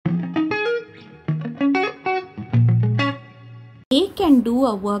A can do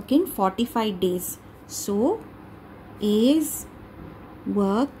a work in 45 days. So A's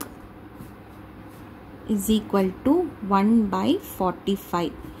work is equal to 1 by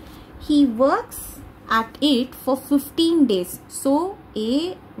 45. He works at it for 15 days. So A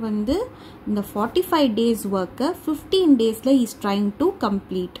வந்து இந்த 45 days work 15 daysல he is trying to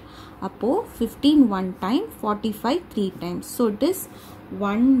complete. அப்போ 15 one time, 45 3 times. So it is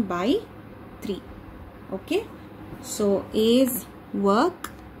 1 by 3. Okay. So A's work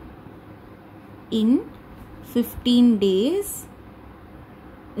in 15 days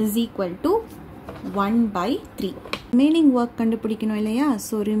is equal to 1 by 3. Remaining work கண்டுபிடிக்கணும் இல்லையா?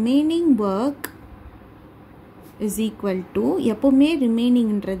 So remaining work is equal to, எப்போமே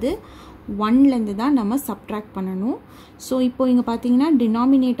remaining-ன்றது 1லேருந்து தான் நம்ம subtract பண்ணணும். So இப்போ இங்க பார்த்தீங்கன்னா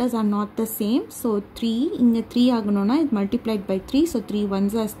denominators are not the same. So 3 இங்க 3 ஆகணும்னா it multiplied by 3. So 3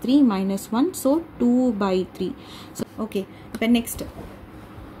 ones as 3 minus 1. So 2 by 3. So okay. இப்போ next.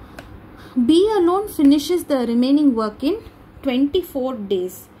 B alone finishes the remaining work in 24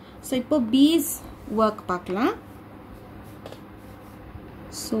 days. So இப்போ B's work பார்க்கலாம்.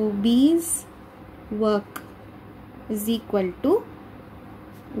 So B's work is equal to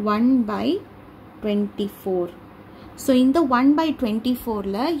 1 by 24. So in the 1 by 24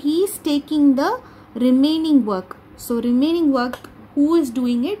 la he is taking the remaining work. So remaining work, who is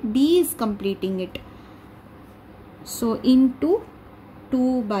doing it? B is completing it. So into 2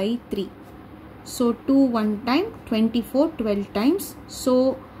 by 3. So 2 1 time, 24 12 times. So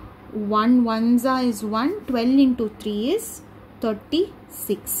 1 1 is 1, 12 into 3 is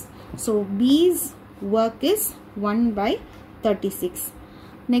 36. So B's work is 1 by 36.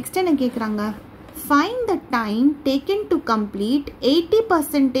 Next என்ன கேக்குறாங்க? Find the time taken to complete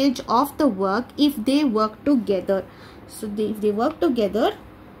 80% of the work if they work together. So if they work together,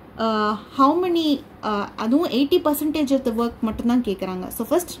 how many, அதுவும் 80% of the work மட்டும்தான் கேக்குறாங்க. So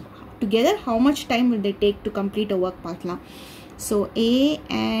first together how much time will they take to complete a work பார்க்கலாம். So A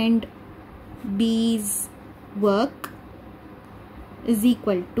and B's work is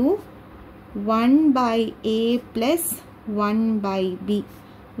equal to 1 by A plus 1 by B,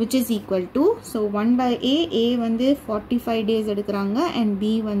 which is equal to, so 1 by A வந்து 45 days எடுக்குறாங்க and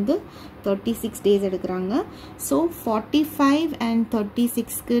B வந்து 36 days எடுக்குறாங்க. So 45 and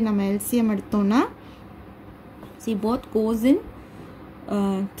 36 க்கு நம்ம LCM எடுத்தோம்னா, see both goes in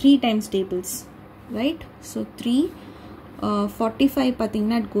 3 times tables, right? So 3 45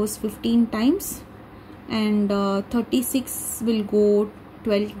 பார்த்தீங்கன்னா it goes 15 times and 36 will go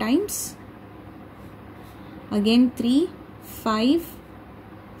 12 times. Again 3 5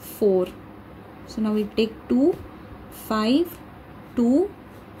 4. So now we take 2 5 2,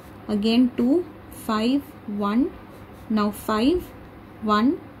 again 2 5 1, now 5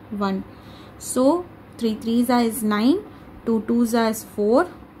 1 1. So 3 3s is 9, 2 2s is 4.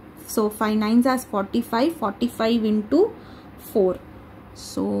 So 5 9s is 45, 45 into 4.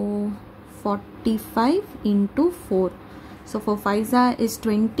 So 45 into 4. So for 5s is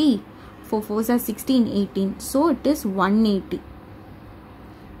 20, for 4s are 16 18. So it is 180.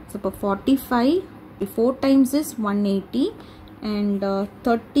 So for 45 4 times is 180 and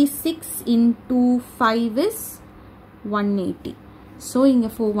 36 into 5 is 180. So inga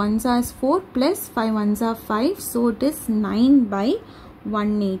 4 ones are 4 plus 5 ones are 5. So it is 9 by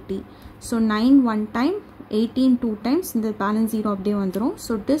 180. So 9 1 time, 18 2 times, the balance 0 update vandrum.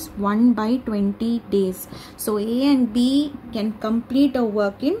 So it is 1 by 20 days. So A and B can complete a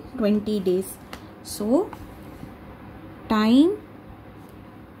work in 20 days. So time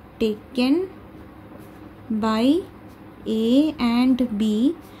taken by A and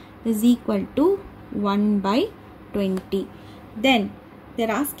B is equal to 1 by 20. Then they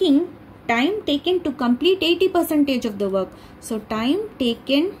are asking time taken to complete 80% of the work. So time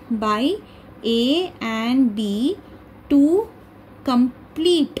taken by A and B to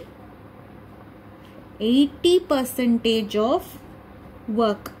complete 80% of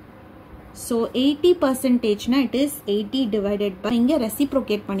work. So 80% na it is 80 divided by, inga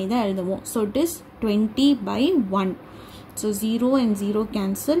reciprocate பண்ணி தான் எழுதுவோம். So it is 20 by 1. So 0 and 0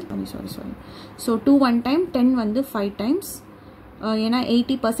 cancel. Sorry. So 2 1 time, 10 வந்து 5 times. ஏனா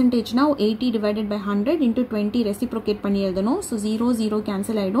 80% now 80 divided by 100 into 20 reciprocate பண்ணி எழுதணும். So 0 0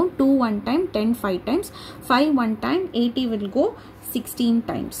 cancel ஆயிடும். 2 1 time, 10 5 times. 5 1 time, 80 will go 16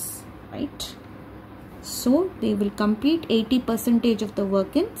 times, right? So they will complete 80% of the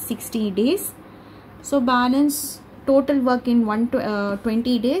work in 60 days. So balance total work in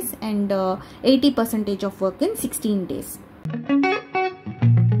 20 days and 80% of work in 16 days.